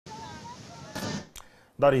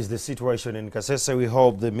That is the situation in Kasese. We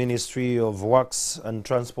hope the Ministry of Works and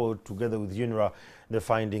Transport, together with UNRWA, they're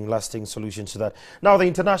finding lasting solutions to that. Now, the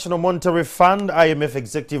International Monetary Fund, IMF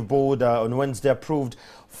Executive Board, on Wednesday approved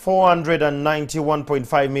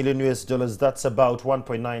 491.5 million US dollars. That's about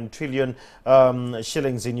 1.9 trillion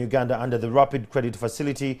shillings in Uganda under the Rapid Credit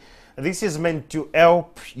Facility. This is meant to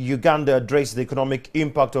help Uganda address the economic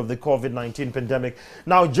impact of the COVID-19 pandemic.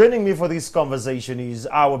 Now, joining me for this conversation is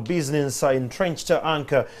our business entrenched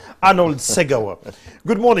anchor, Arnold Segawa.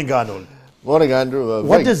 Good morning, Arnold. Morning, Andrew.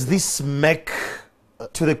 What does this make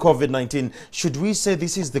to the COVID-19? Should we say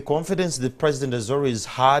this is the confidence the president has always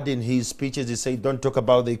had in his speeches? He said, don't talk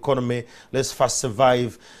about the economy, let's first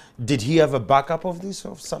survive. Did he have a backup of this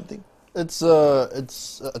or something? Thanks,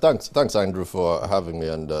 Andrew, for having me,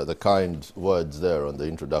 and the kind words there on the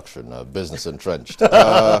introduction. Business entrenched.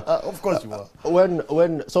 Of course you are.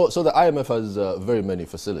 So the IMF has very many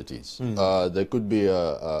facilities. There could be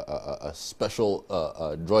a special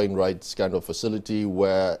drawing rights kind of facility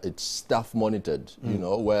where it's staff monitored. You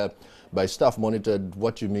know, where by staff monitored,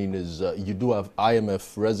 what you mean is you do have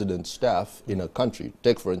IMF resident staff in a country.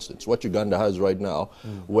 Take, for instance, what Uganda has right now,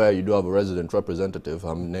 where you do have a resident representative.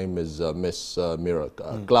 Her name is Miss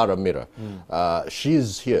Clara Mira.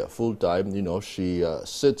 She's here full-time. You know, she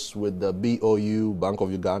sits with the BOU, Bank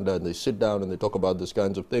of Uganda, and they sit down and they talk about these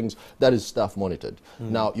kinds of things. That is staff monitored.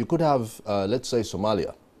 Now, you could have, let's say,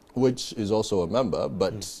 Somalia, which is also a member,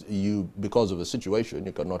 but you, because of the situation,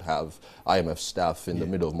 you cannot have IMF staff in the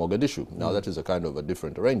middle of Mogadishu. Now, that is a kind of a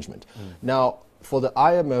different arrangement. Now, for the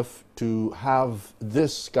IMF to have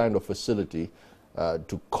this kind of facility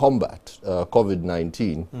to combat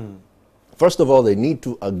COVID-19, first of all, they need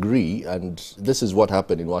to agree, and this is what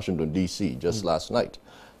happened in Washington, D.C. just last night.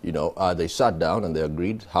 You know, they sat down and they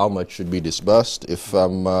agreed how much should be disbursed. If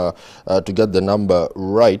to get the number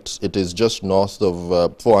right, it is just north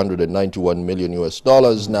of 491 million US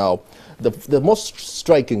dollars. Now, the most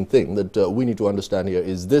striking thing that we need to understand here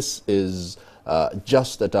is this is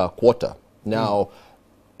just at our quota. Now,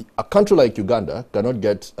 a country like Uganda cannot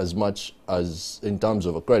get as much as, in terms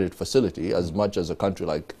of a credit facility, as much as a country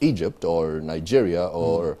like Egypt or Nigeria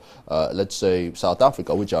or, let's say, South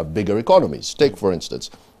Africa, which are bigger economies. Take, for instance,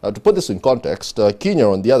 to put this in context, Kenya,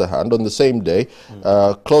 on the other hand, on the same day,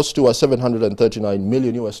 close to 739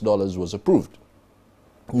 million US dollars was approved.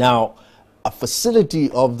 Now, a facility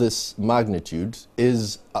of this magnitude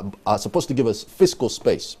is supposed to give us fiscal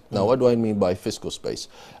space. Now, what do I mean by fiscal space?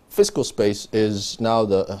 Fiscal space is now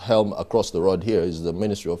the helm across the road here is the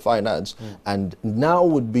Ministry of Finance, and now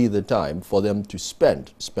would be the time for them to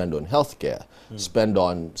spend on healthcare, spend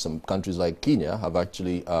on some countries like Kenya have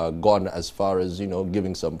actually gone as far as, you know,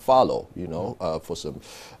 giving some furlough, you know, for some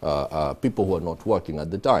people who are not working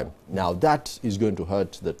at the time. Now, that is going to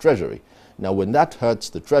hurt the treasury. Now, when that hurts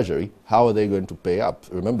the treasury, how are they going to pay up?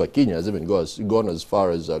 Remember, Kenya has even gone as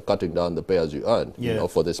far as cutting down the pay as you earn, you know,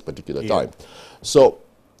 for this particular time. So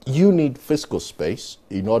you need fiscal space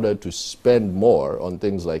in order to spend more on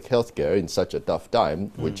things like healthcare in such a tough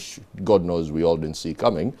time, which God knows we all didn't see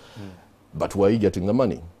coming. But where are you getting the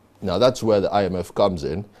money? Now, that's where the IMF comes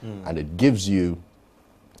in, and it gives you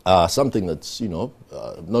something that's, you know,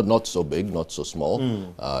 not so big, not so small.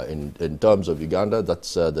 In terms of Uganda,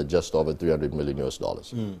 that's just over 300 million US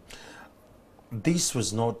dollars. This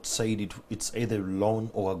was not said it's either a loan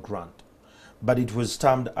or a grant, but it was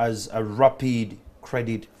termed as a rapid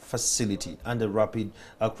credit facility, under rapid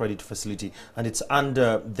credit facility, and it's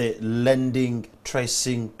under the lending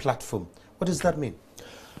tracing platform. What does that mean?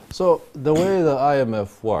 So the way the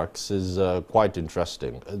IMF works is quite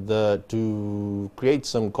interesting. To create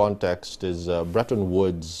some context is Bretton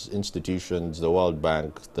Woods institutions, the World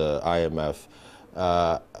Bank, the IMF,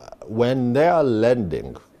 when they are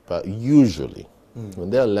lending, usually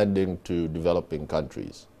when they are lending to developing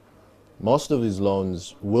countries, most of these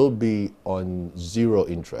loans will be on zero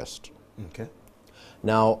interest. Okay.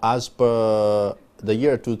 Now, as per the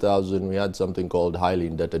year 2000, we had something called highly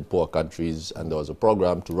indebted poor countries, and there was a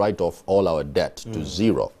program to write off all our debt to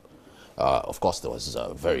zero. Of course, there was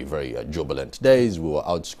very, very jubilant days. We were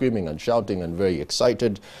out screaming and shouting and very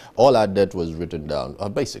excited. All our debt was written down,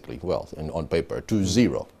 basically, well, on paper, to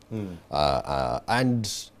zero.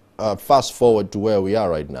 Fast forward to where we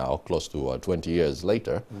are right now, close to 20 years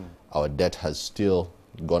later, our debt has still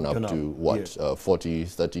gone up to what, 40,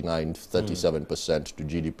 39, 37% to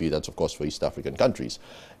GDP. That's, of course, for East African countries.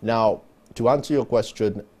 Now, to answer your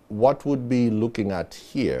question, what would be looking at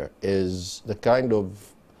here is the kind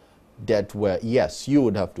of debt where, yes, you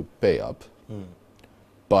would have to pay up,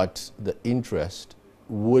 but the interest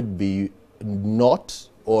would be not,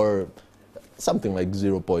 or something like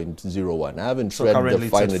 0.01. I haven't So read currently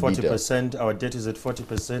the finer it's at 40%. details. Our debt is at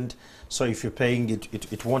 40%. So if you're paying it,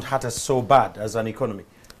 it won't hurt us so bad as an economy.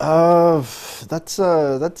 That's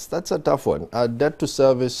a tough one. Debt to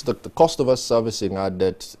service, the cost of us servicing our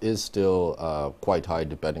debt is still quite high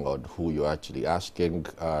depending on who you're actually asking.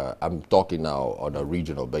 I'm talking now on a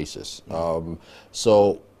regional basis.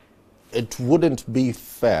 So it wouldn't be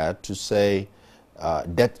fair to say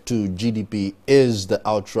debt to GDP is the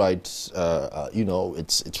outright, you know,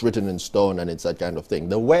 it's written in stone and it's that kind of thing.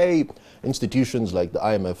 The way institutions like the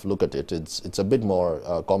IMF look at it, it's a bit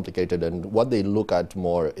more complicated, and what they look at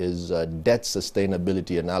more is debt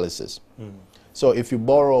sustainability analysis. So if you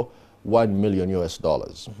borrow $1 million US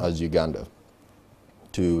as Uganda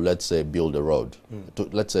to, let's say, build a road, to,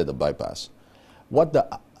 let's say, the bypass, what the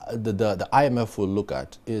IMF will look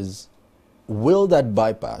at is, will that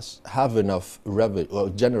bypass have enough revenue or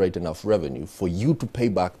generate enough revenue for you to pay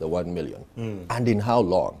back the 1 million? And in how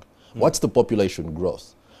long? What's the population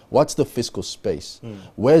growth? What's the fiscal space?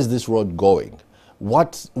 Where's this road going?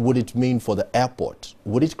 What would it mean for the airport?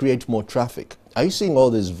 Would it create more traffic? Are you seeing all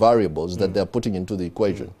these variables that they're putting into the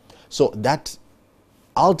equation? So that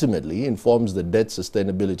ultimately informs the debt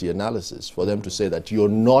sustainability analysis for them to say that you're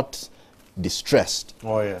not distressed.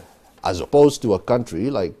 Oh, yeah. As opposed to a country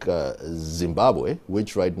like Zimbabwe,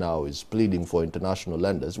 which right now is pleading for international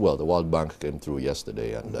lenders. Well, the World Bank came through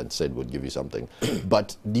yesterday and said we'd give you something.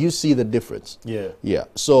 But do you see the difference? Yeah. Yeah.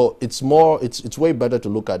 So it's more, it's way better to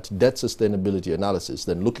look at debt sustainability analysis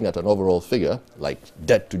than looking at an overall figure like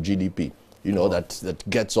debt to GDP. You know, that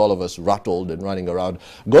gets all of us rattled and running around.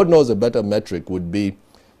 God knows a better metric would be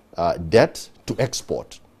debt to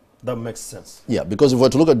export. That makes sense. Yeah, because if we're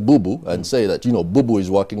to look at Boo-Boo and say that, you know, Boo-Boo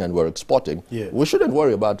is working and we're exporting, we shouldn't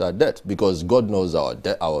worry about our debt, because God knows our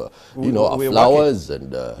flowers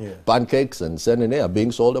and pancakes and senene are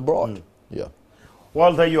being sold abroad. Yeah.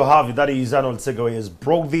 Well, there you have it. That is Arnold Segoe has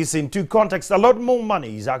brought this into context. A lot more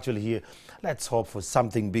money is actually here. Let's hope for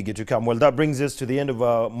something bigger to come. Well, that brings us to the end of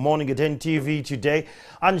our Morning at NTV today.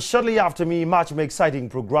 And shortly after me, much more exciting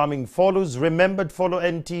programming follows. Remember to follow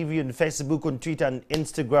NTV on Facebook, on Twitter and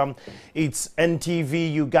Instagram. It's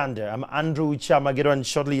NTV Uganda. I'm Andrew Chamagero, and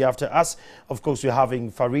shortly after us, of course, we're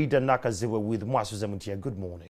having Farida Nakaziwa with Mwasuza Mutia. Good morning.